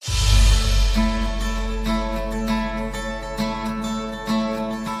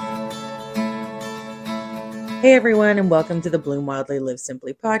Hey everyone, and welcome to the Bloom Wildly Live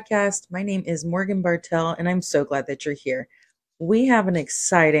Simply podcast. My name is Morgan Bartel, and I'm so glad that you're here. We have an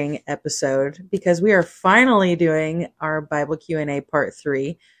exciting episode because we are finally doing our Bible Q&A part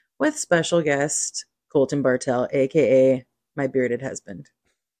 3 with special guest Colton Bartel, aka my bearded husband.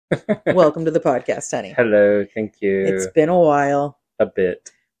 Welcome to the podcast, honey. Hello, thank you. It's been a while. A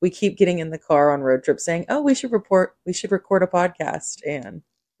bit. We keep getting in the car on road trips saying, "Oh, we should record a podcast," and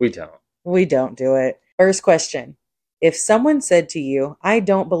we don't. We don't do it. First question. If someone said to you, "I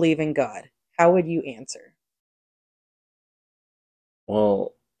don't believe in God," how would you answer?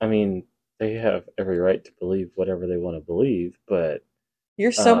 Well, I mean, they have every right to believe whatever they want to believe, but...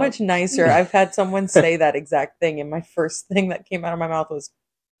 You're so much nicer. I've had someone say that exact thing, and my first thing that came out of my mouth was,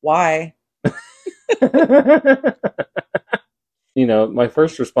 why? You know, my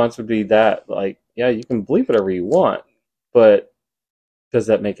first response would be that, like, yeah, you can believe whatever you want, but does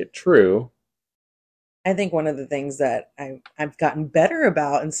that make it true? I think one of the things that I've gotten better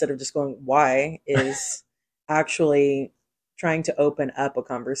about, instead of just going, why, is actually trying to open up a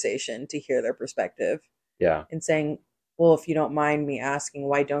conversation to hear their perspective. Yeah. And saying, well, if you don't mind me asking,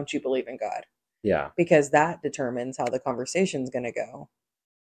 why don't you believe in God? Yeah. Because that determines how the conversation's going to go.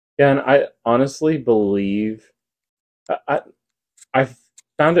 Yeah, and I honestly believe... I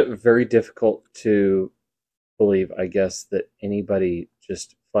found it very difficult to believe, I guess, that anybody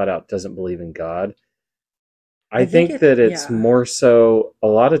just flat out doesn't believe in God. I think that it's more so, a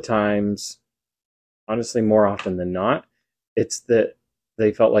lot of times, honestly, more often than not, it's that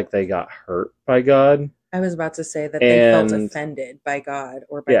they felt like they got hurt by God. I was about to say that they felt offended by God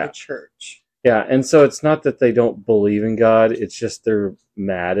or by the church. Yeah, and so it's not that they don't believe in God, it's just they're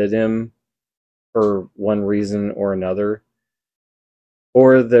mad at him for one reason or another.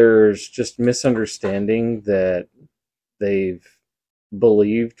 Or there's just misunderstanding that they've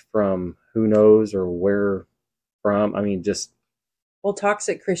believed from who knows or where from. I mean, just... Well,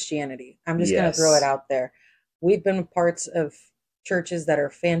 toxic Christianity. I'm just going to throw it out there. We've been parts of churches that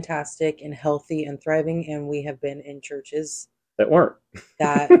are fantastic and healthy and thriving, and we have been in churches that weren't.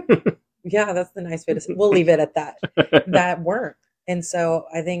 Yeah, that's the nice way to say it. We'll leave it at that. That weren't. And so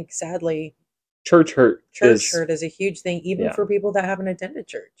I think, sadly... Church hurt is a huge thing, even for people that haven't attended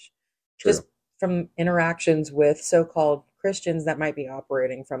church. True. Just from interactions with so-called Christians that might be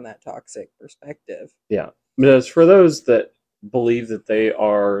operating from that toxic perspective. Yeah. But as for those that believe that they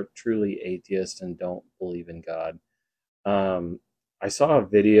are truly atheist and don't believe in God, I saw a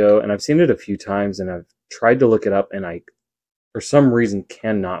video, and I've seen it a few times, and I've tried to look it up, and I, for some reason,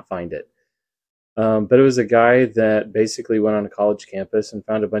 cannot find it. But it was a guy that basically went on a college campus and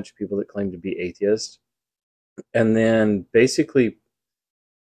found a bunch of people that claimed to be atheists, and then basically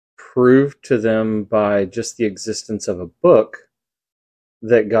proved to them by just the existence of a book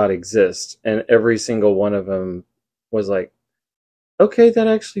that God exists. And every single one of them was like, okay, that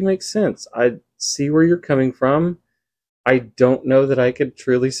actually makes sense. I see where you're coming from. I don't know that I could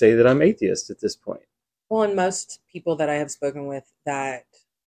truly say that I'm atheist at this point. Well, and most people that I have spoken with that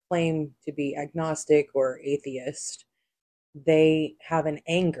claim to be agnostic or atheist, they have an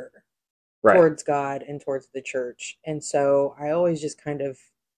anger towards God and towards the church. And so I always just kind of,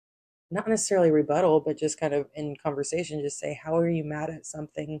 not necessarily rebuttal, but just kind of in conversation, just say, how are you mad at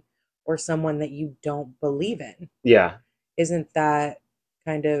something or someone that you don't believe in? Yeah. Isn't that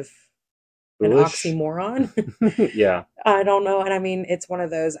kind of an oxymoron? Yeah. I don't know. And I mean, it's one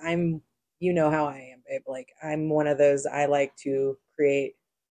of those, you know how I am, babe. Like, I'm one of those, I like to create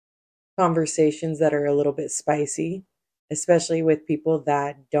conversations that are a little bit spicy, especially with people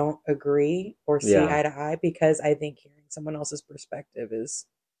that don't agree or see eye to eye, because I think hearing someone else's perspective is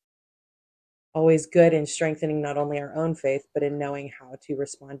always good in strengthening not only our own faith, but in knowing how to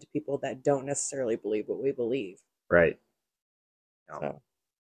respond to people that don't necessarily believe what we believe. Right. So,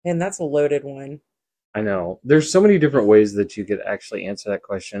 and that's a loaded one. I know. There's so many different ways that you could actually answer that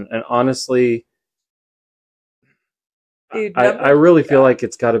question. And honestly, dude, I really feel like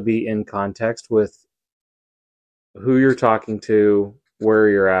it's got to be in context with who you're talking to, where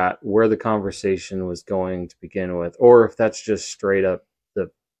you're at, where the conversation was going to begin with, or if that's just straight up the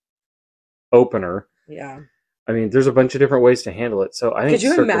opener. Yeah. I mean, there's a bunch of different ways to handle it. So I think, could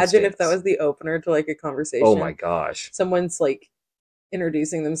you imagine if that was the opener to like a conversation? Oh my gosh. Someone's like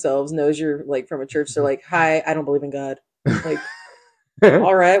introducing themselves, knows you're like from a church. They're like, hi, I don't believe in God. Like,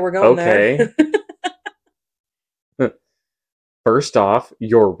 all right, we're going there. First off,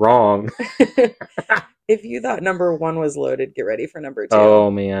 you're wrong. If you thought number 1 was loaded, get ready for number 2.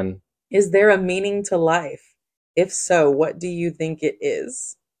 Oh, man. Is there a meaning to life? If so, what do you think it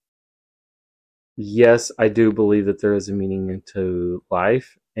is? Yes, I do believe that there is a meaning to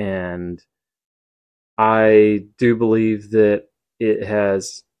life. And I do believe that it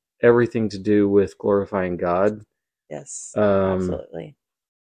has everything to do with glorifying God. Yes, Um, absolutely.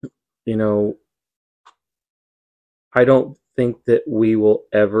 you know, I don't think that we will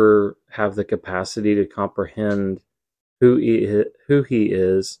ever have the capacity to comprehend who he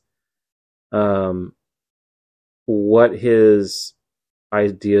is, um, what his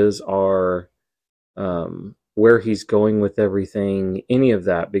ideas are, where he's going with everything, any of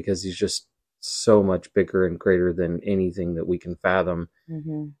that, because he's just so much bigger and greater than anything that we can fathom.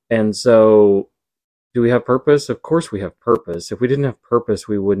 Hmm. And so, do we have purpose? Of course, we have purpose. If we didn't have purpose,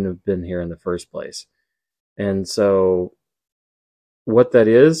 we wouldn't have been here in the first place. And so, what that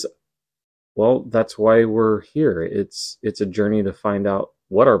is, well, that's why we're here. It's a journey to find out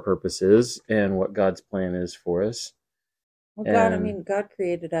what our purpose is and what God's plan is for us. Well, God, I And mean, God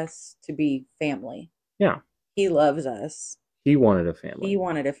created us to be family. yeah, He loves us. he wanted a He family.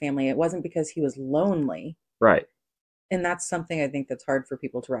 wanted a family. It wasn't because he was lonely. Right. And that's something I think that's hard for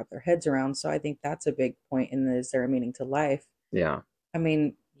people to wrap their heads around. So I think that's a big point in the is there a meaning to life? Yeah. I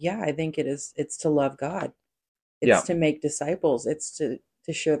mean, yeah, I think it is. It's to love God. It's Yeah. to make disciples. It's to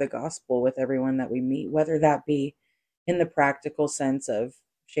share the gospel with everyone that we meet, whether that be in the practical sense of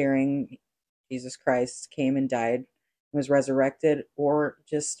sharing Jesus Christ came and died, was resurrected, or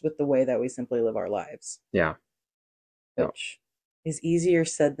just with the way that we simply live our lives, Yeah. Yeah. which is easier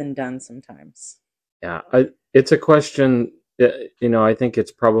said than done sometimes. Yeah. It's a question, I think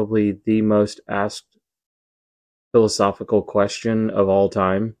it's probably the most asked philosophical question of all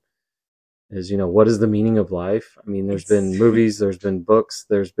time is, what is the meaning of life? I mean, there's It's been movies, there's been books,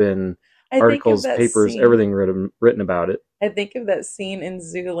 there's been I think of articles, that papers, scene. everything written about it. I think of that scene in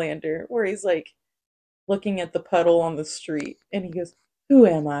Zoolander where he's like looking at the puddle on the street and he goes, "Who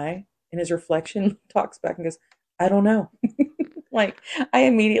am I?" And his reflection talks back and goes, "I don't know." Like, I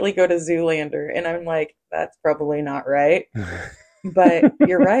immediately go to Zoolander and I'm like, that's probably not right. But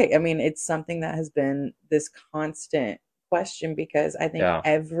you're right. I mean, it's something that has been this constant question because I think Yeah.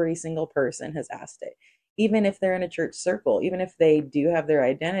 every single person has asked it. Even if they're in a church circle, even if they do have their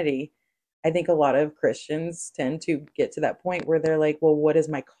identity, I think a lot of Christians tend to get to that point where they're like, well, what is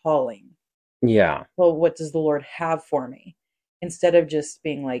my calling? Yeah. Well, what does the Lord have for me? Instead of just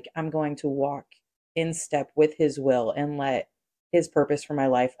being like, I'm going to walk in step with his will and let his purpose for my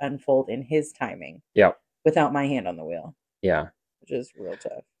life unfold in his timing Yeah. without my hand on the wheel, Yeah. which is real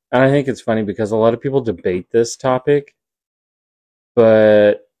tough. And I think it's funny because a lot of people debate this topic,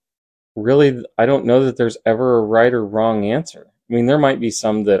 but really, I don't know that there's ever a right or wrong answer. I mean, there might be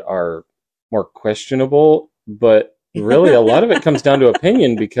some that are more questionable, but really, a lot of it comes down to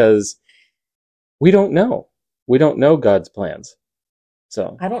opinion because we don't know. We don't know God's plans.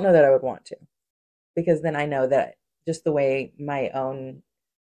 So, I don't know that I would want to because then I know that just the way my own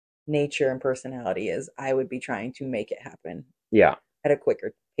nature and personality is, I would be trying to make it happen yeah. at a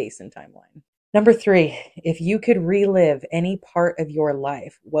quicker pace and timeline. Number three, if you could relive any part of your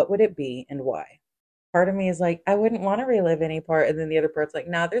life, what would it be and why? Part of me is like, I wouldn't want to relive any part. And then the other part's like,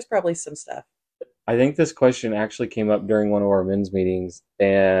 nah, there's probably some stuff. I think this question actually came up during one of our men's meetings,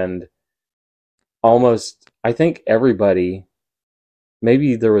 and I think everybody,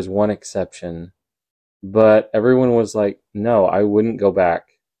 maybe there was one exception, but everyone was like, no, I wouldn't go back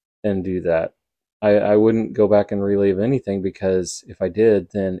and do that. I wouldn't go back and relive anything because if I did,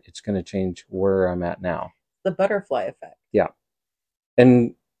 then it's going to change where I'm at now. The butterfly effect. Yeah.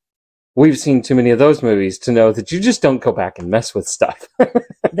 And we've seen too many of those movies to know that you just don't go back and mess with stuff.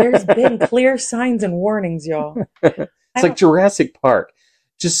 There's been clear signs and warnings, y'all. It's like Jurassic Park.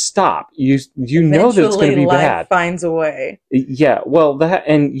 Just stop. You know that it's going to Eventually be life bad. finds a way. Yeah, well,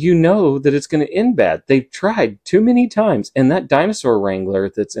 and you know that it's going to end bad. They've tried too many times, and that dinosaur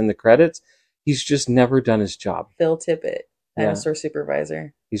wrangler that's in the credits, he's just never done his job. Phil Tippett, Yeah, dinosaur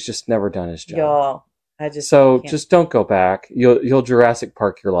supervisor. he's just never done his job. Y'all, I just So can't. just don't go back. You'll Jurassic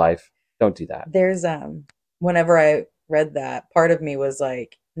Park your life. Don't do that. There's whenever I read that, part of me was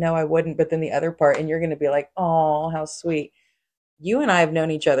like, no, I wouldn't. But then the other part, and you're gonna be like, oh, how sweet. You and I have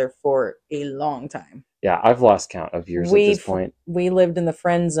known each other for a long time. Yeah, I've lost count of years at this point. We lived in the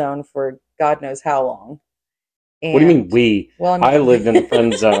friend zone for God knows how long. What do you mean we? Well, I lived in the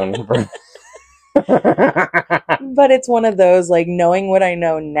friend zone. But it's one of those, like, knowing what I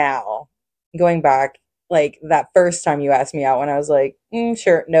know now, going back, like that first time you asked me out when I was like,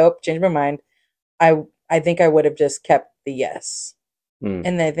 sure, nope, changed my mind. I think I would have just kept the yes.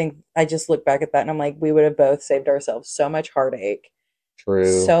 And I think I just look back at that and I'm like, we would have both saved ourselves so much heartache.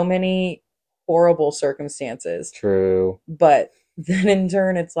 True. So many horrible circumstances. True. But then in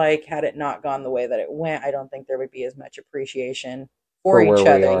turn, it's like, had it not gone the way that it went, I don't think there would be as much appreciation for each where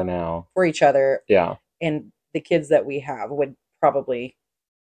other. we are now. For each other. Yeah. and the kids that we have would probably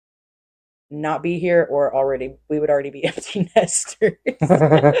not be here, or we would already be empty nesters.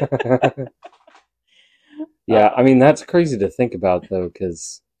 Yeah, I mean, that's crazy to think about, though,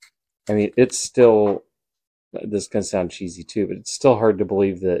 because, I mean, it's still, this can sound cheesy too, but it's still hard to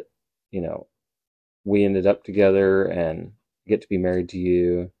believe that, you know, we ended up together and get to be married to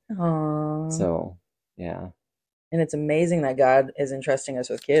you. Aww. So, yeah. And it's amazing that God is entrusting us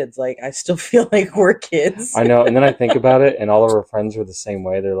with kids. Like, I still feel like we're kids. I know. And then I think about it, and all of our friends are the same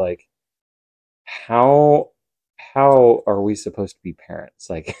way. They're like, how are we supposed to be parents?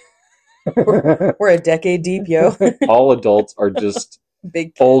 Like, we're a decade deep, yo. All adults are just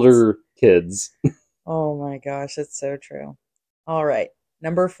big kids. Older kids. Oh my gosh, that's so true. All right.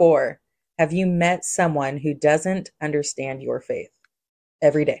 Number 4. Have you met someone who doesn't understand your faith?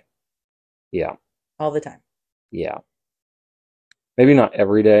 Every day. Yeah. All the time. Yeah. Maybe not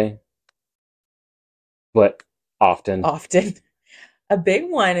every day, but often. Often. A big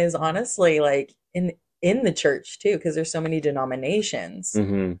one is honestly like in the church too, because there's so many denominations.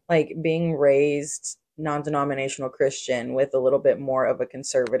 Mm-hmm. Like being raised non-denominational Christian with a little bit more of a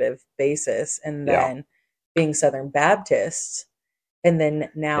conservative basis, and then being Southern Baptist, and then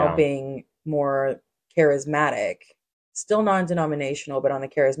now being more charismatic, still non-denominational, but on the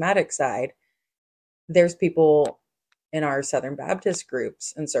charismatic side, there's people in our Southern Baptist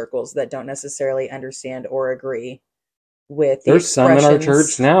groups and circles that don't necessarily understand or agree with the There's some in our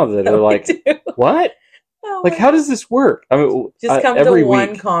church now that are like, what? Oh, like, how does this work? I mean, just come to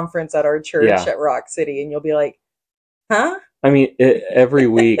one conference at our church at Rock City, and you'll be like, huh? I mean, every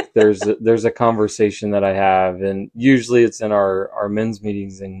week there's a conversation that I have, and usually it's in our men's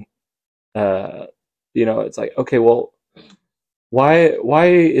meetings, and you know, it's like, okay, well, why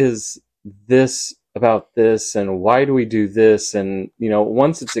is this about this, and why do we do this? And you know,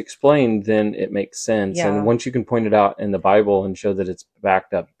 once it's explained, then it makes sense. Yeah. And once you can point it out in the Bible and show that it's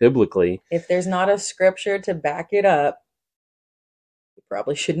backed up biblically, if there's not a scripture to back it up, you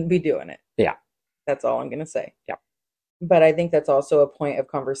probably shouldn't be doing it. Yeah, that's all I'm gonna say. Yeah. But I think that's also a point of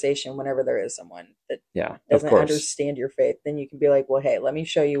conversation whenever there is someone that doesn't understand your faith. Then you can be like, well, hey, let me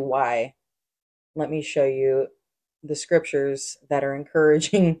show you why. Let me show you the scriptures that are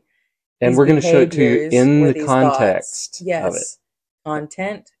encouraging. And we're going to show it to you in the context of it.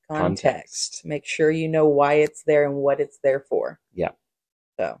 Context. Make sure you know why it's there and what it's there for. Yeah.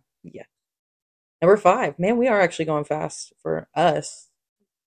 So, yeah. Number 5. Man, we are actually going fast for us.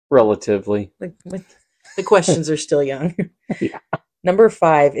 Relatively. Like, the questions are still young. Yeah. Number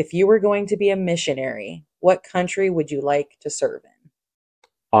 5. If you were going to be a missionary, what country would you like to serve in?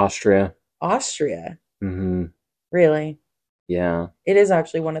 Austria. Austria? Mm-hmm. Really? Yeah. It is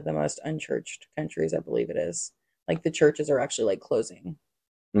actually one of the most unchurched countries, I believe it is. Like the churches are actually like closing.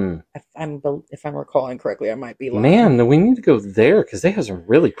 Mm. If I'm recalling correctly, I might be lying. Man, we need to go there because they have some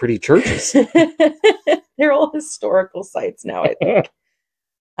really pretty churches. They're all historical sites now, I think.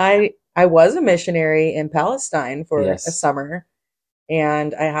 I was a missionary in Palestine for a summer,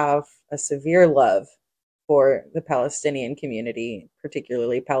 and I have a severe love for the Palestinian community,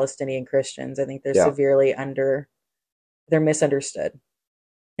 particularly Palestinian Christians. I think they're severely they're misunderstood.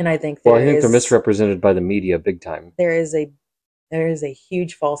 And I think they're misrepresented by the media big time. There is a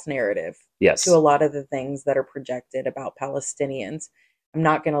huge false narrative to a lot of the things that are projected about Palestinians. I'm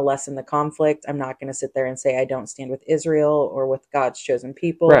not going to lessen the conflict. I'm not going to sit there and say I don't stand with Israel or with God's chosen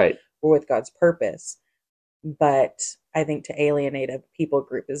people or with God's purpose. But I think to alienate a people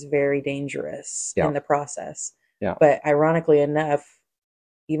group is very dangerous in the process. Yeah. But ironically enough,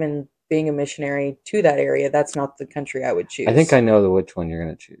 even being a missionary to that area, that's not the country I would choose. I think I know which one you're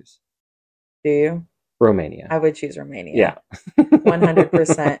going to choose. Do you? Romania. I would choose Romania. Yeah.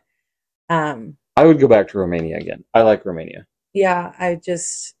 100%. I would go back to Romania again. I like Romania. Yeah,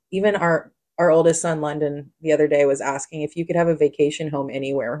 even our oldest son, London, the other day was asking if you could have a vacation home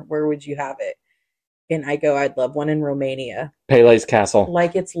anywhere, where would you have it? And I go, I'd love one in Romania. Pele's Castle.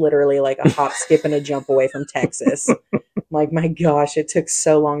 Like it's literally like a hop, skip, and a jump away from Texas. Like, my gosh, it took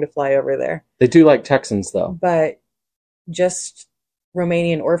so long to fly over there. They do like Texans, though. But just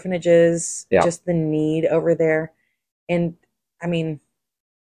Romanian orphanages, just the need over there. And, I mean,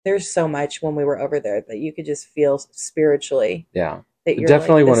 there's so much when we were over there that you could just feel spiritually. Yeah. That you're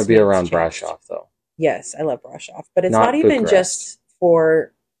definitely want to be around Brasov, though. Yes, I love Brasov. But it's not even just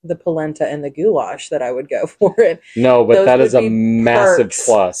for the polenta and the goulash that I would go for it. No, but that is a massive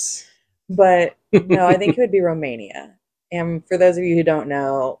plus. But no, I think it would be Romania. And for those of you who don't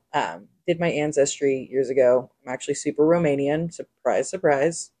know, did my ancestry years ago. I'm actually super Romanian. Surprise,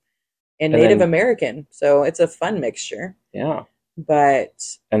 surprise. And Native American. So it's a fun mixture. Yeah.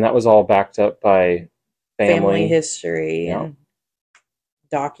 And that was all backed up by family family. history Yeah. and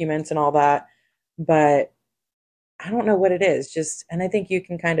documents and all that. But I don't know what it is. Just, and I think you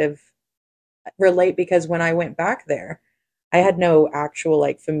can kind of relate because when I went back there, I had no actual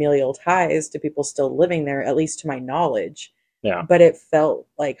like familial ties to people still living there, at least to my knowledge, Yeah. but it felt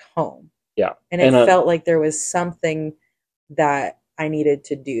like home. Yeah. And it felt like there was something that I needed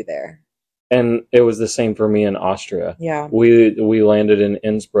to do there. And it was the same for me in Austria. Yeah. We landed in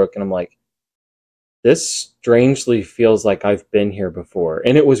Innsbruck, and I'm like, this strangely feels like I've been here before.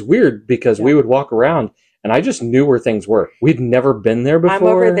 And it was weird because we would walk around and I just knew where things were. We'd never been there before. I'm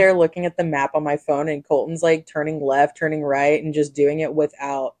over there looking at the map on my phone, and Colton's like turning left, turning right, and just doing it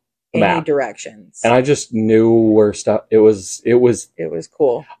without any directions. And I just knew where stuff. It was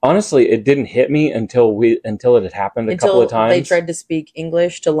cool. Honestly, it didn't hit me until it had happened a couple of times. They tried to speak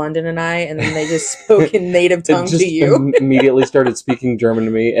English to London and I, and then they just spoke in native tongue to you. Immediately started speaking German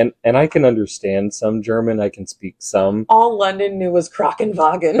to me, and I can understand some German. I can speak some. All London knew was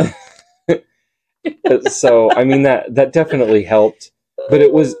Krockenwagen. So I mean that definitely helped, but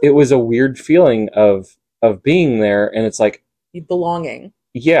it was a weird feeling of being there, and it's like belonging.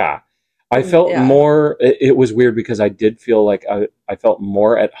 Yeah, I felt more. It was weird because I did feel like I felt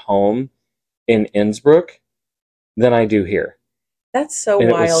more at home in Innsbruck than I do here. That's so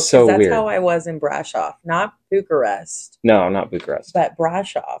wild because that's weird. How I was in Brasov, not Bucharest. No, not Bucharest, but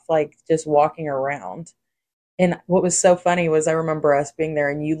Brasov. Like just walking around. And what was so funny was I remember us being there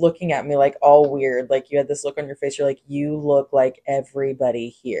and you looking at me like all weird. Like you had this look on your face. You're like, you look like everybody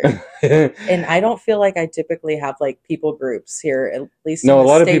here. And I don't feel like I typically have like people groups here, at least in the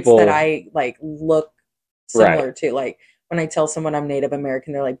states of people that I like look similar to. Like when I tell someone I'm Native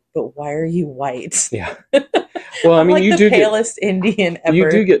American, they're like, but why are you white? Yeah. Well, I mean, like the palest Indian ever. You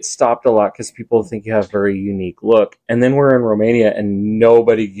do get stopped a lot because people think you have a very unique look. And then we're in Romania and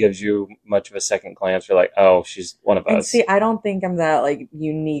nobody gives you much of a second glance. You're like, oh, she's one of us. See, I don't think I'm that like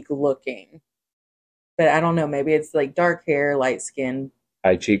unique looking. But I don't know. Maybe it's like dark hair, light skin.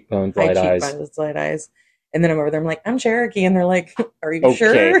 High cheekbones, light eyes. And then I'm over there, I'm like, I'm Cherokee. And they're like, are you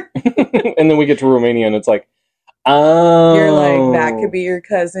sure? And then we get to Romania and it's like, oh. You're like, that could be your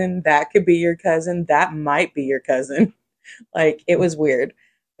cousin. That could be your cousin. That might be your cousin. Like, it was weird.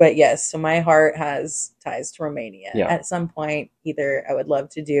 But yes, so my heart has ties to Romania. Yeah. At some point, either I would love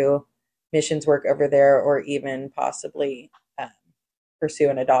to do missions work over there or even possibly pursue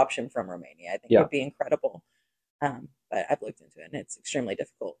an adoption from Romania. I think would be incredible. But I've looked into it and it's extremely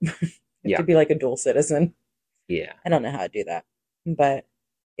difficult. You have to be like a dual citizen. Yeah. I don't know how to do that. But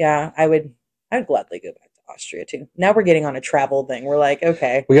yeah, I'd gladly go back to Austria too. Now we're getting on a travel thing. We're like,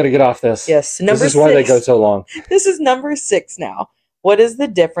 okay. We got to get off this. Yes. This is why they go so long. This is number 6 now. What is the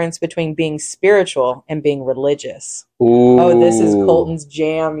difference between being spiritual and being religious? Ooh. Oh, this is Colton's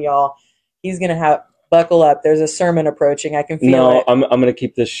jam, y'all. He's going to buckle up. There's a sermon approaching. I can feel it. I'm going to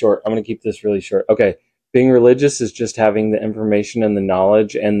keep this short. I'm going to keep this really short. Okay. Being religious is just having the information and the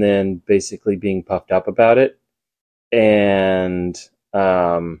knowledge and then basically being puffed up about it. And,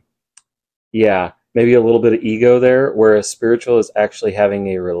 maybe a little bit of ego there, whereas spiritual is actually having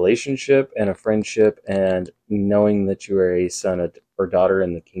a relationship and a friendship and knowing that you are a son or daughter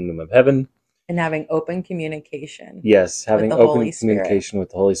in the kingdom of heaven. And having open communication. Yes, having open communication with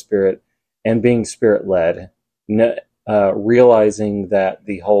the Holy Spirit and being Spirit-led. Realizing that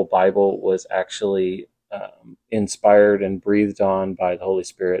the whole Bible was actually inspired and breathed on by the Holy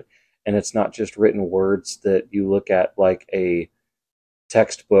Spirit. And it's not just written words that you look at like a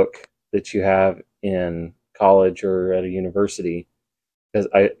textbook that you have in college or at a university. Because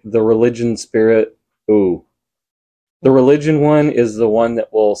the religion spirit, the religion one is the one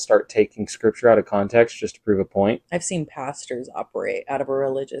that will start taking scripture out of context just to prove a point. I've seen pastors operate out of a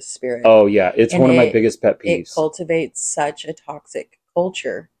religious spirit. Oh yeah, it's one of my biggest pet peeves. It cultivates such a toxic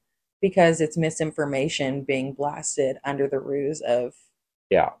culture because it's misinformation being blasted under the ruse of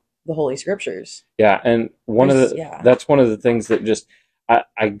the Holy Scriptures. Yeah, and that's one of the things that just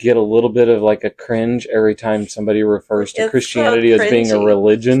I get a little bit of like a cringe every time somebody refers to Christianity as being a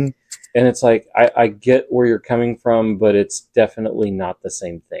religion. And it's like, I get where you're coming from, but it's definitely not the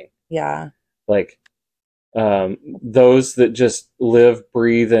same thing. Yeah. Like, those that just live,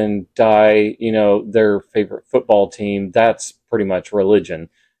 breathe, and die, their favorite football team, that's pretty much religion.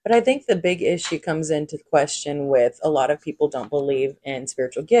 But I think the big issue comes into question with a lot of people don't believe in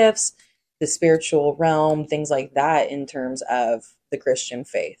spiritual gifts, the spiritual realm, things like that in terms of the Christian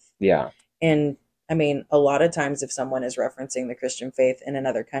faith. Yeah. And I mean, a lot of times if someone is referencing the Christian faith in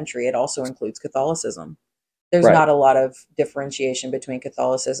another country, it also includes Catholicism. There's not a lot of differentiation between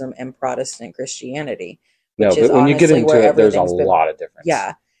Catholicism and Protestant Christianity. No, but when you get into it, there's a lot of difference.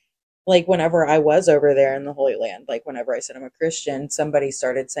 Yeah. like whenever I was over there in the Holy Land, like whenever I said I'm a Christian, somebody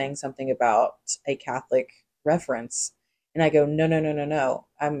started saying something about a Catholic reference, and I go, no, no, no, no, no,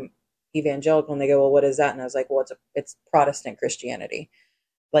 I'm evangelical, and they go, well, what is that? And I was like, well, it's Protestant Christianity.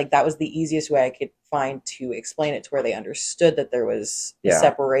 Like that was the easiest way I could find to explain it to where they understood that there was a Yeah.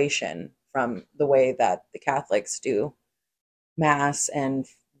 separation from the way that the Catholics do mass and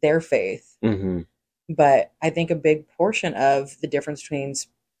their faith. Mm-hmm. But I think a big portion of the difference between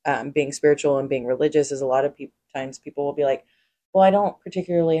being spiritual and being religious is a lot of times people will be like, well, I don't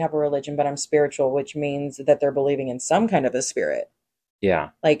particularly have a religion, but I'm spiritual, which means that they're believing in some kind of a spirit. Yeah.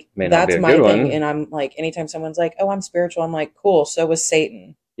 Like, May not be that's a my good thing. one. And I'm like, anytime someone's like, oh, I'm spiritual, I'm like, cool. So was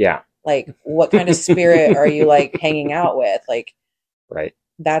Satan. Yeah. Like, what kind of spirit are you like hanging out with? Like, Right.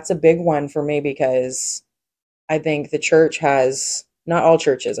 that's a big one for me because I think the church has, not all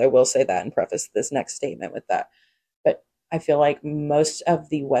churches, I will say that and preface this next statement with that, but I feel like most of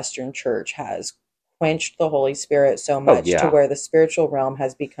the Western church has quenched the Holy Spirit so Oh, much to yeah. where the spiritual realm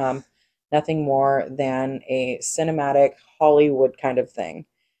has become nothing more than a cinematic Hollywood kind of thing.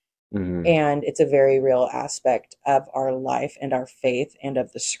 Mm-hmm. And it's a very real aspect of our life and our faith and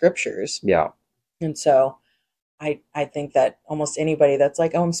of the scriptures. Yeah. And so I think that almost anybody that's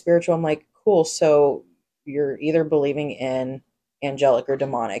like, oh, I'm spiritual, I'm like, cool. So you're either believing in angelic or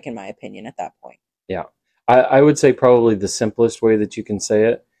demonic, in my opinion, at that point. Yeah. I would say probably the simplest way that you can say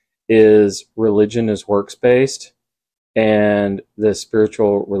it is religion is works based and the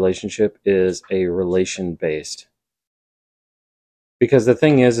spiritual relationship is a relation based. Because the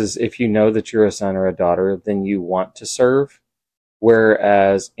thing is if you know that you're a son or a daughter, then you want to serve.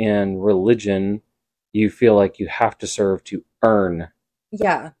 Whereas in religion, you feel like you have to serve to earn.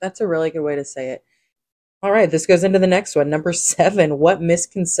 Yeah, that's a really good way to say it. All right, this goes into the next one. Number 7, what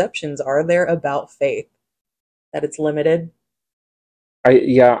misconceptions are there about faith? That it's limited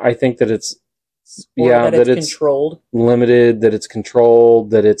I think that or that that it's it's controlled? limited, that it's controlled,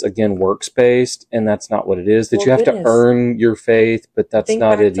 that it's again works based, and that's not what it is. That Well, you have to goodness. earn your faith, but that's Think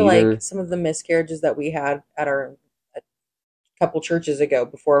not back it to like either. some of the miscarriages that we had at our a couple churches ago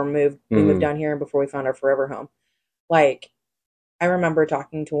before we moved Mm, down here and before we found our forever home. Like, I remember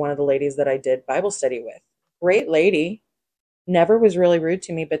talking to one of the ladies that I did Bible study with. Great lady, never was really rude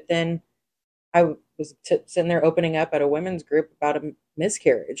to me, but then I was sitting there opening up at a women's group about a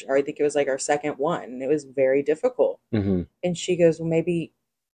miscarriage, or I think it was like our second one, and it was very difficult. mm-hmm. And she goes, well, maybe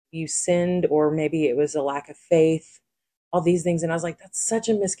you sinned, or maybe it was a lack of faith, all these things. And I was like, that's such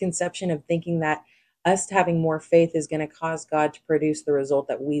a misconception of thinking that us having more faith is going to cause God to produce the result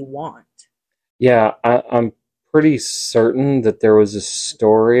that we want. Yeah, I'm pretty certain that there was a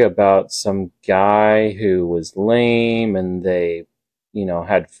story about some guy who was lame, and they,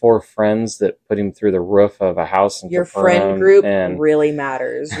 had four friends that put him through the roof of a house in Your friend Capernaum, group and really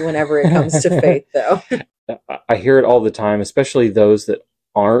matters whenever it comes to faith, though. I hear it all the time, especially those that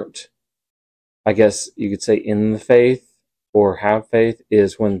aren't, I guess you could say, in the faith or have faith,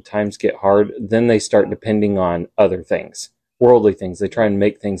 is when times get hard, then they start depending on other things, worldly things. They try and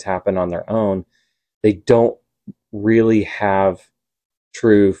make things happen on their own. They don't really have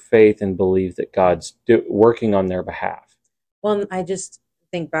true faith and believe that God's working on their behalf. Well, I just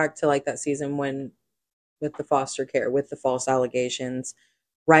think back to like that season when with the foster care, with the false allegations,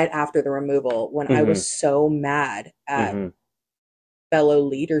 right after the removal, when I Mm-hmm. was so mad at Mm-hmm. fellow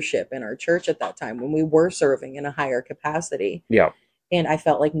leadership in our church at that time when we were serving in a higher capacity. Yeah. And I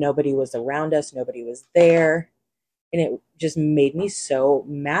felt like nobody was around us, nobody was there. And it just made me so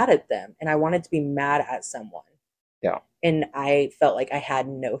mad at them. And I wanted to be mad at someone. Yeah. And I felt like I had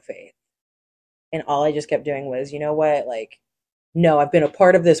no faith. And all I just kept doing was, you know what? Like, no, I've been a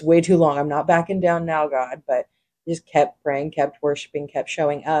part of this way too long. I'm not backing down now, God. But just kept praying, kept worshiping, kept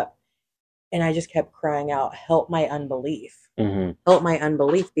showing up. And I just kept crying out, help my unbelief. Mm-hmm. Help my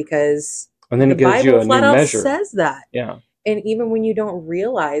unbelief, because And then the it gives you Bible a new flat out measure. says that. Yeah. And even when you don't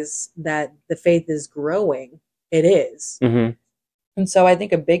realize that the faith is growing, it is. Mm-hmm. And so I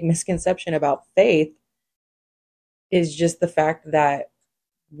think a big misconception about faith is just the fact that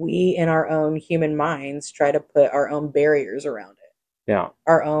we in our own human minds try to put our own barriers around it, Yeah.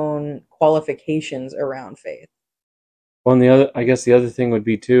 our own qualifications around faith, Well, and I guess the other thing would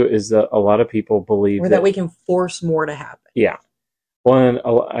be too is that a lot of people believe or that we can force more to happen. yeah. Well, and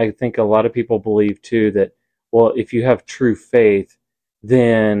I think a lot of people believe too that, well, if you have true faith,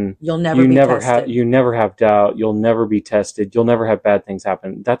 then You'll never be tested. you never have doubt, you'll never be tested, you'll never have bad things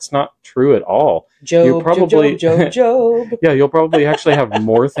happen. That's not true at all. You Job, probably Job. yeah, you'll probably actually have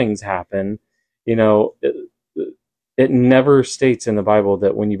more things happen. You know, it never states in the Bible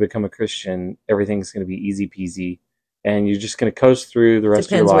that when you become a Christian, everything's going to be easy peasy. and you're just going to coast through the rest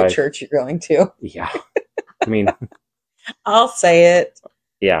of your Depends what life. church you're going to. Yeah. I mean, I'll say it.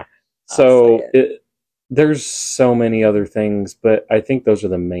 yeah. I'll say So it. there's so many other things, but I think those are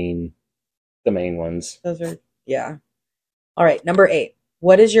the main ones. Those are, yeah. All right, number 8.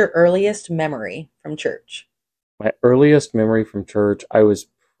 What is your earliest memory from church? My earliest memory from church, I was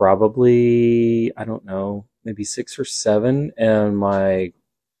probably, I don't know, maybe 6 or 7, and my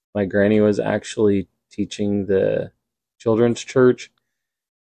granny was actually teaching the children's church.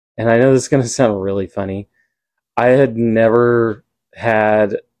 And I know this is going to sound really funny. I had never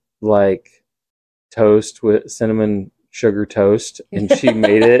had like toast with cinnamon sugar toast, and she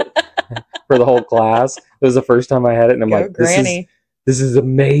made it for the whole class. It was the first time I had it, and I'm Go, like, Granny. this is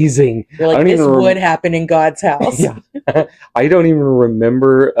amazing. You're like, this would happen in God's house. Yeah. I don't even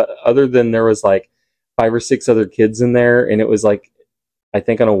remember, other than there was like 5 or 6 other kids in there, and it was like, I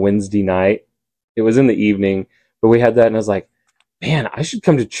think on a Wednesday night. It was in the evening, but we had that, and I was like, man, I should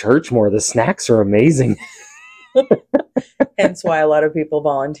come to church more. The snacks are amazing. Hence why a lot of people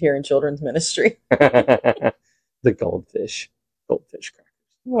volunteer in children's ministry. The goldfish crackers.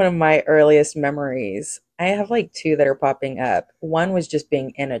 One of my earliest memories, I have like 2 that are popping up. One was just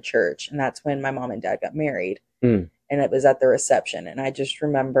being in a church, and that's when my mom and dad got married. Mm. And it was at the reception. And I just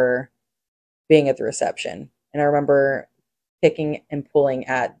remember being at the reception. And I remember picking and pulling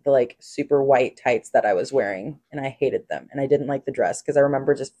at the like super white tights that I was wearing, and I hated them, and I didn't like the dress because I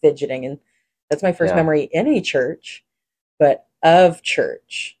remember just fidgeting. And that's my first memory in a church, but of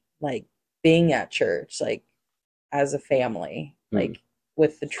church, like being at church, like as a family, like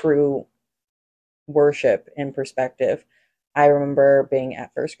with the true worship in perspective. I remember being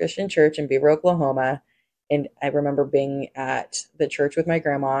at First Christian Church in Beaver, Oklahoma, and I remember being at the church with my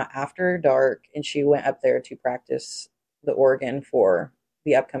grandma after dark, and she went up there to practice the organ for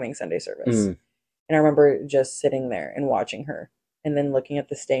the upcoming Sunday service. And I remember just sitting there and watching her, and then looking at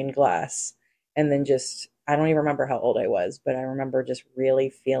the stained glass, and then just, I don't even remember how old I was, but I remember just really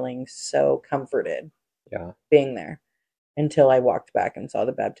feeling so comforted being there, until I walked back and saw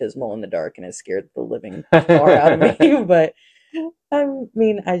the baptismal in the dark, and it scared the living tar out of me. But I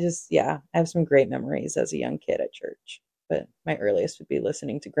mean, I have some great memories as a young kid at church, but my earliest would be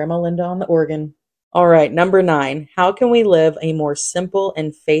listening to Grandma Linda on the organ. All right, number 9. How can we live a more simple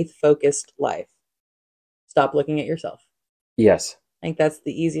and faith-focused life? Stop looking at yourself. Yes. I think that's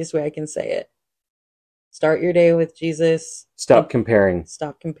the easiest way I can say it. Start your day with Jesus. Stop comparing.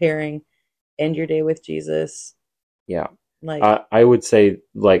 Stop comparing. End your day with Jesus. Yeah. Like I would say,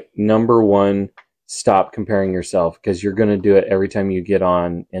 like, number 1, stop comparing yourself, because you're going to do it every time you get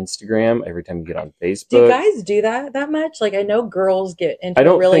on Instagram, every time you get on Facebook. Do guys do that much? Like, I know girls get into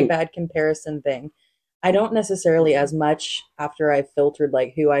a really bad comparison thing. I don't necessarily as much after I've filtered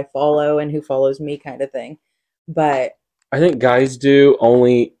like who I follow and who follows me kind of thing. But I think guys do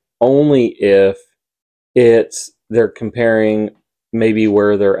only if they're comparing maybe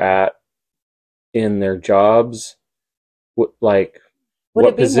where they're at in their jobs, like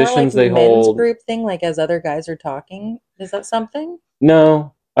what positions they hold. Men's group thing, like as other guys are talking. Is that something?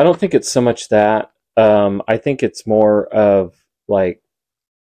 No, I don't think it's so much that. I think it's more of like,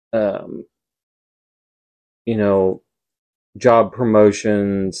 job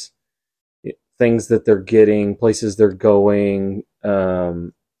promotions, things that they're getting, places they're going,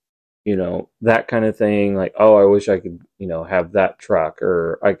 that kind of thing. Like, oh, I wish I could, have that truck,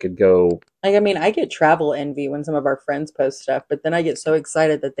 or I could go. Like, I mean, I get travel envy when some of our friends post stuff, but then I get so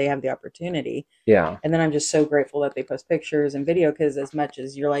excited that they have the opportunity. Yeah. And then I'm just so grateful that they post pictures and video, because as much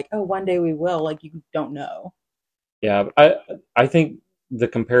as you're like, oh, one day we will, like, you don't know. Yeah. I think the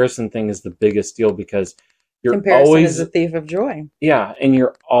comparison thing is the biggest deal, because you're comparison is a thief of joy. Yeah. And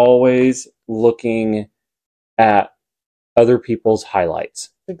you're always looking at other people's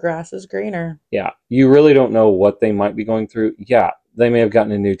highlights. The grass is greener. Yeah. You really don't know what they might be going through. Yeah. They may have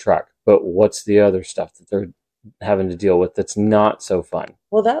gotten a new truck, but what's the other stuff that they're having to deal with that's not so fun?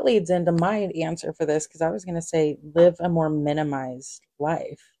 Well, that leads into my answer for this, because I was going to say live a more minimized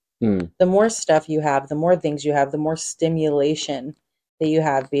life. The more stuff you have, the more things you have, the more stimulation that you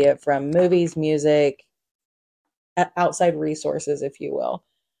have, be it from movies, music, outside resources, if you will.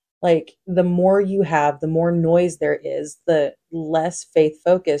 Like, the more you have, the more noise there is, the less faith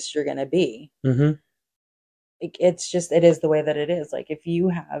focused you're going to be. Mm-hmm. It is the way that it is. Like, if you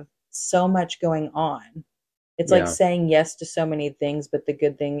have so much going on, it's like saying yes to so many things, but the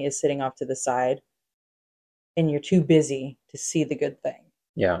good thing is sitting off to the side, and you're too busy to see the good thing.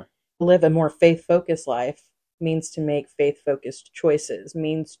 Yeah. Live a more faith-focused life means to make faith-focused choices,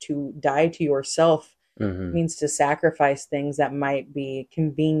 means to die to yourself, means to sacrifice things that might be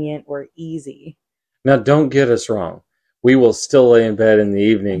convenient or easy. Now, don't get us wrong. we will still lay in bed in the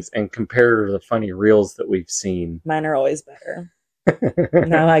evenings and compare the funny reels that we've seen. Mine are always better.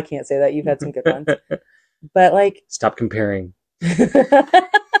 No, I can't say that. You've had some good ones. But like, stop comparing.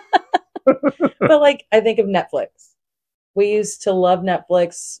 But like, I think of Netflix. We used to love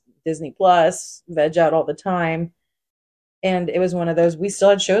Netflix, Disney Plus, veg out all the time. And it was one of those, we still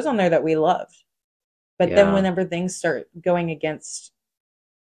had shows on there that we loved. But then whenever things start going against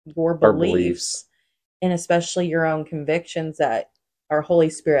your beliefs, and especially your own convictions that are Holy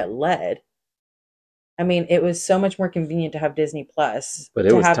Spirit led, I mean, it was so much more convenient to have Disney Plus. But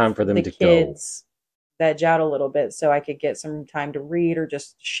it was time for them to kids veg out a little bit so I could get some time to read or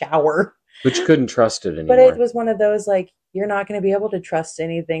just shower. But you couldn't trust it anymore. But it was one of those, like, you're not going to be able to trust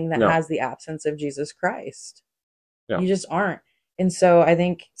anything that has the absence of Jesus Christ. No. You just aren't. And so I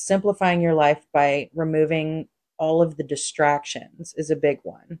think simplifying your life by removing all of the distractions is a big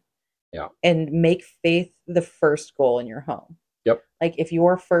one. Yeah. And make faith the first goal in your home. Yep. Like, if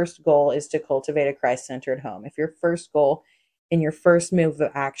your first goal is to cultivate a Christ-centered home, if your first goal and your first move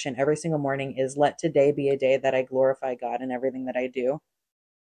of action every single morning is let today be a day that I glorify God in everything that I do,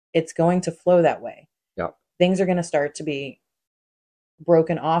 it's going to flow that way. Yep. Things are going to start to be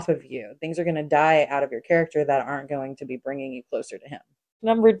broken off of you. Things are going to die out of your character that aren't going to be bringing you closer to Him.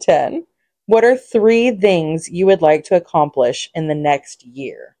 Number 10. What are 3 things you would like to accomplish in the next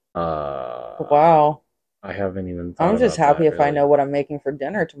year? Wow. I haven't even thought I'm just happy if really. I know what I'm making for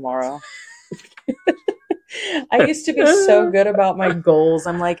dinner tomorrow. I used to be so good about my goals.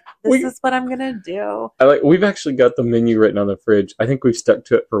 I'm like, this is what I'm going to do. We've actually got the menu written on the fridge. I think we've stuck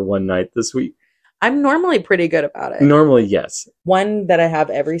to it for one night this week. I'm normally pretty good about it. Normally, yes. One that I have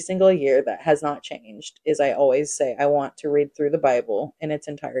every single year that has not changed is I always say I want to read through the Bible in its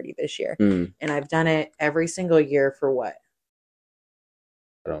entirety this year. And I've done it every single year for what?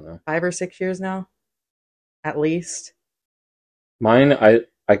 I don't know. 5 or 6 years now? At least. Mine,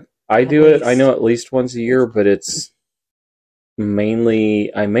 I do it, I know, at least once a year, but it's I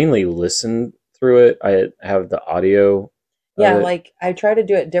mainly listen through it. I have the audio. Yeah, like I try to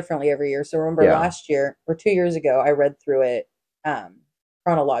do it differently every year. So remember last year or 2 years ago, I read through it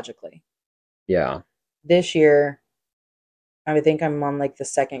chronologically. Yeah. This year, I think I'm on like the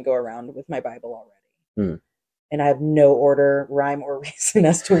second go around with my Bible already. And I have no order, rhyme, or reason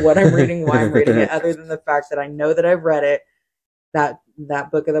as to what I'm reading, why I'm reading it, other than the fact that I know that I've read it,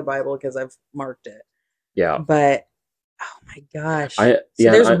 that book of the Bible, because I've marked it. Yeah. But, oh my gosh.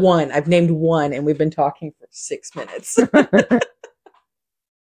 There's one. I've named one, and we've been talking for 6 minutes.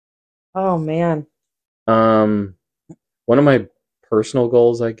 Oh, man. One of my personal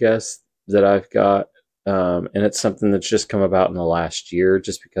goals, I guess, that I've got, and it's something that's just come about in the last year,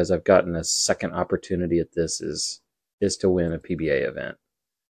 just because I've gotten a second opportunity at this, is to win a PBA event.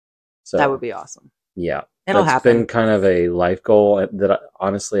 So that would be awesome. Yeah. It'll happen. It's been kind of a life goal that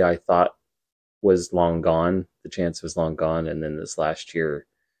honestly I thought was long gone. The chance was long gone. And then this last year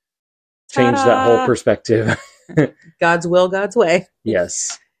changed that whole perspective. God's will, God's way.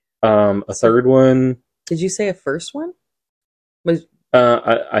 Yes. A third one. Did you say a first one?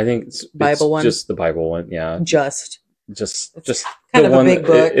 I think it's Bible one. Just the Bible one. Yeah. Just kind of a big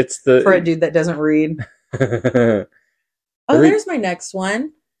book. It's for a dude that doesn't read. There's my next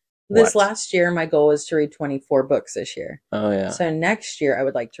one. This last year, my goal was to read 24 books this year. Oh, yeah. So next year, I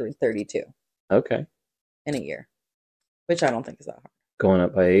would like to read 32. Okay. In a year. Which I don't think is that hard. Going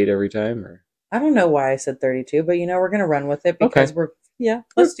up by 8 every time? Or I don't know why I said 32, but we're going to run with it because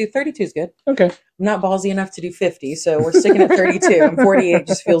let's do 32 is good. Okay. I'm not ballsy enough to do 50, so we're sticking at 32. And 48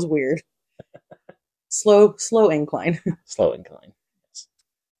 just feels weird. Slow incline. Slow incline. Yes.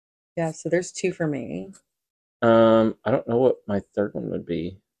 Yeah, so there's 2 for me. I don't know what my third one would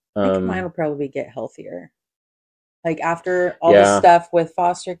be. I think mine will probably get healthier. Like after all the stuff with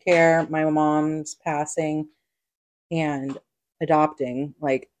foster care, my mom's passing, and adopting,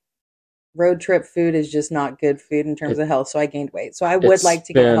 like road trip food is just not good food in terms of health. So I gained weight. So I would like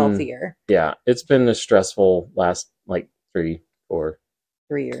to get healthier. Yeah, it's been a stressful last 3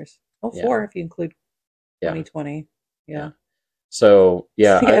 years. Oh, 4 if you include 2020. Yeah. So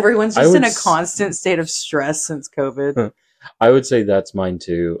everyone's just in a constant state of stress since COVID. I would say that's mine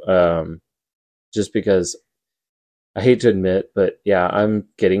too. Just because I hate to admit, but I'm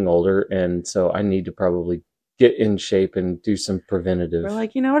getting older, and so I need to probably get in shape and do some preventative. We're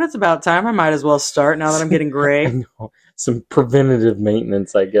like, you know what? It's about time. I might as well start now that I'm getting gray. I know. Some preventative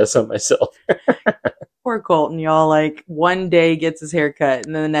maintenance, I guess, on myself. Poor Colton, y'all. Like one day gets his hair cut,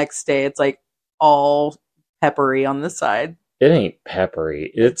 and then the next day it's like all peppery on the side. It ain't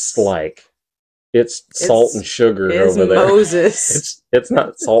peppery. It's like It's salt and sugar it's over there. Moses. It's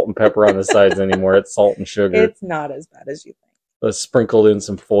not salt and pepper on the sides anymore. It's salt and sugar. It's not as bad as you think. Sprinkled in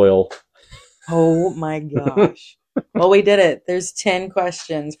some foil. Oh my gosh. Well, we did it. There's 10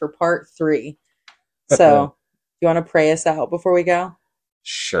 questions for part 3. So, do you want to pray us out before we go?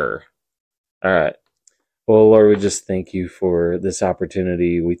 Sure. All right. Well, Lord, we just thank you for this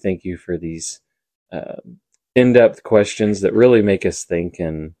opportunity. We thank you for these in-depth questions that really make us think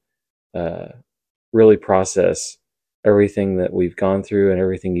and really process everything that we've gone through and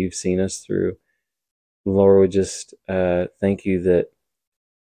everything you've seen us through. Lord, we just thank you that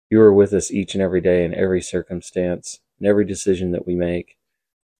you are with us each and every day in every circumstance, in every decision that we make.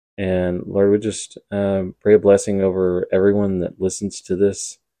 And Lord, we just pray a blessing over everyone that listens to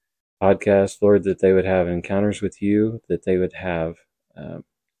this podcast, Lord, that they would have encounters with you, that they would have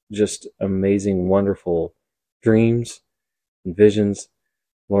just amazing, wonderful dreams and visions.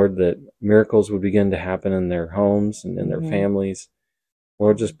 Lord, that miracles would begin to happen in their homes and in their families.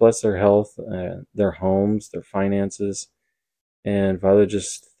 Lord, just bless their health, their homes, their finances. And Father,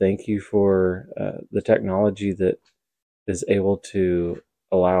 just thank you for the technology that is able to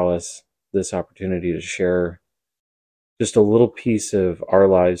allow us this opportunity to share just a little piece of our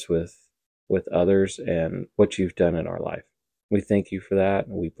lives with others and what you've done in our life. We thank you for that,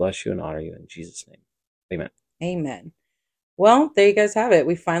 and we bless you and honor you in Jesus' name. Amen. Amen. Well, there you guys have it.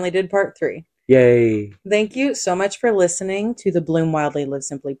 We finally did part 3. Yay. Thank you so much for listening to the Bloom Wildly Live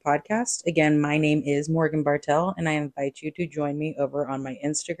Simply podcast. Again, my name is Morgan Bartel, and I invite you to join me over on my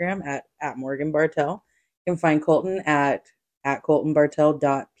Instagram at Morgan Bartel. You can find Colton at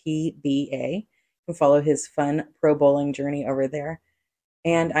coltonbartel.pba. You can follow his fun pro bowling journey over there.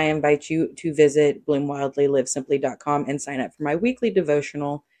 And I invite you to visit bloomwildlylivesimply.com and sign up for my weekly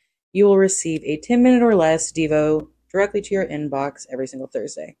devotional. You will receive a 10-minute or less Devo directly to your inbox every single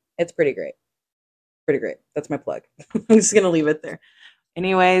Thursday. It's pretty great. Pretty great. That's my plug. I'm just going to leave it there.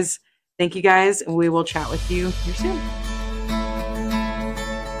 Anyways, thank you guys. We will chat with you here soon.